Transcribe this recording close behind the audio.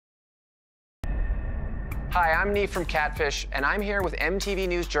Hi, I'm Nee from Catfish, and I'm here with MTV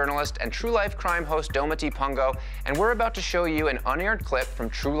News journalist and True Life Crime host Dometi Pongo, and we're about to show you an unaired clip from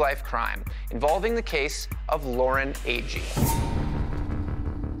True Life Crime involving the case of Lauren Agee.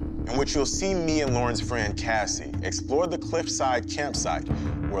 In which you'll see me and Lauren's friend Kassi explore the cliffside campsite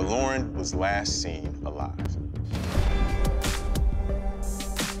where Lauren was last seen alive.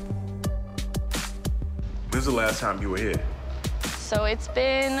 When's the last time you were here? So it's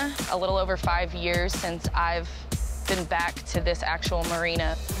been a little over 5 years since I've been back to this actual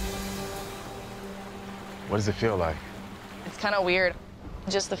marina. What does it feel like? It's kind of weird.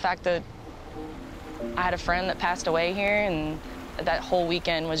 Just the fact that I had a friend that passed away here, and that whole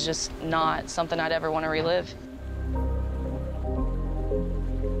weekend was just not something I'd ever want to relive.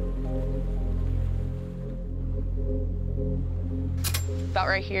 About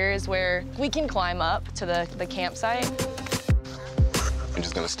right here is where we can climb up to the campsite. I'm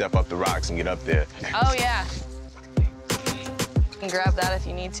just gonna step up the rocks and get up there. Oh, yeah. You can grab that if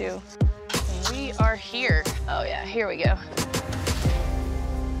you need to. And we are here. Oh, yeah, here we go.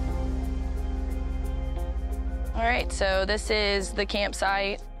 All right, so this is the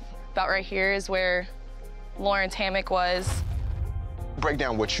campsite. About right here is where Lauren's hammock was. Break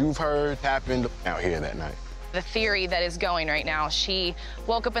down what you've heard happened out here that night. The theory that is going right now, she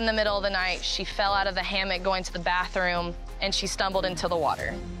woke up in the middle of the night, she fell out of the hammock going to the bathroom, and she stumbled into the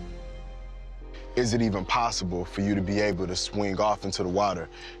water. Is it even possible for you to be able to swing off into the water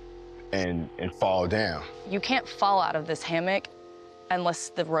and fall down? You can't fall out of this hammock unless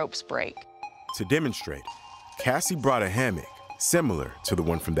the ropes break. To demonstrate, Kassi brought a hammock similar to the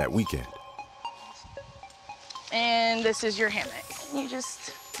one from that weekend. And this is your hammock. You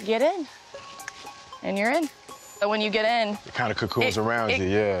just get in, and you're in. So when you get in, It kind of cocoons around you,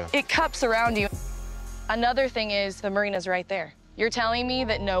 yeah. It cups around you. Another thing is the marina's right there. You're telling me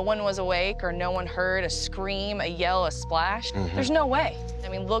that no one was awake or no one heard a scream, a yell, a splash? There's no way. I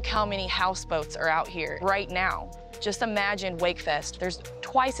mean, look how many houseboats are out here right now. Just imagine Wakefest. There's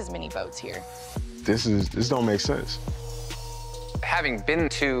twice as many boats here. This don't make sense. Having been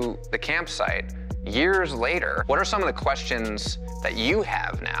to the campsite years later, what are some of the questions that you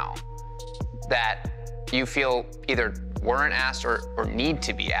have now that you feel either weren't asked or need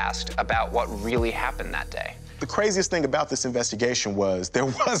to be asked about what really happened that day? The craziest thing about this investigation was there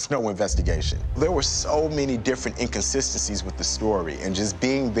was no investigation. There were so many different inconsistencies with the story, and just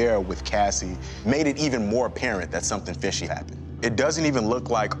being there with Kassi made it even more apparent that something fishy happened. It doesn't even look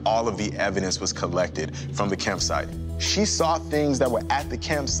like all of the evidence was collected from the campsite. She saw things that were at the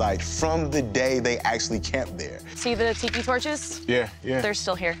campsite from the day they actually camped there. See the tiki torches? Yeah. They're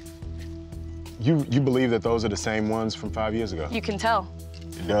still here. You believe that those are the same ones from 5 years ago? You can tell.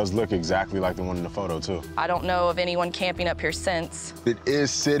 It does look exactly like the one in the photo, too. I don't know of anyone camping up here since. It is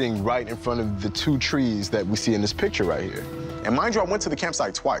sitting right in front of the 2 trees that we see in this picture right here. And mind you, I went to the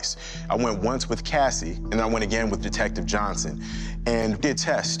campsite twice. I went once with Kassi, and I went again with Detective Johnson, and did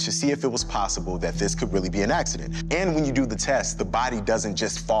tests to see if it was possible that this could really be an accident. And when you do the test, the body doesn't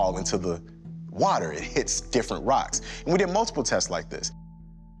just fall into the water, it hits different rocks. And we did multiple tests like this.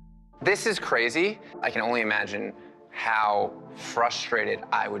 This is crazy. I can only imagine how frustrated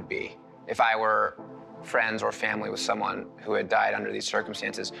I would be if I were friends or family with someone who had died under these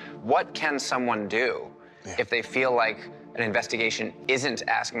circumstances. What can someone do if they feel like an investigation isn't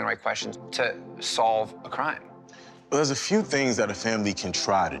asking the right questions to solve a crime? Well, there's a few things that a family can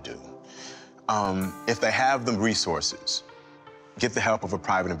try to do. If they have the resources, get the help of a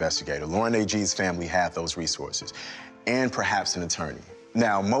private investigator. Lauren Agee's family had those resources, and perhaps an attorney.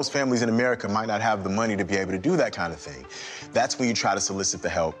 Now, most families in America might not have the money to be able to do that kind of thing. That's when you try to solicit the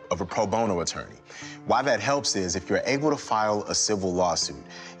help of a pro bono attorney. Why that helps is if you're able to file a civil lawsuit,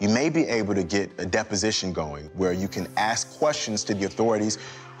 you may be able to get a deposition going where you can ask questions to the authorities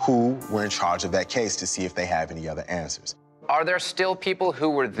who were in charge of that case to see if they have any other answers. Are there still people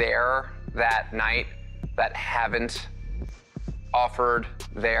who were there that night that haven't offered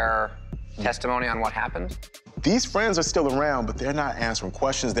their testimony on what happened? These friends are still around, but they're not answering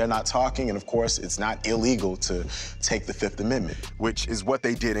questions, they're not talking, and of course, it's not illegal to take the Fifth Amendment. Which is what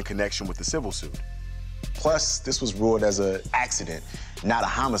they did in connection with the civil suit. Plus, this was ruled as an accident, not a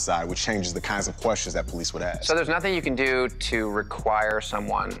homicide, which changes the kinds of questions that police would ask. So there's nothing you can do to require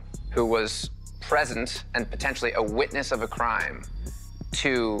someone who was present and potentially a witness of a crime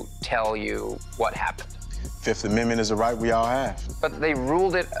to tell you what happened? Fifth Amendment is a right we all have. But they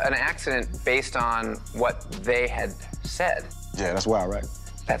ruled it an accident based on what they had said. Yeah, that's wild, right?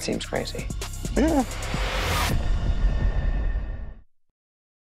 That seems crazy. Yeah.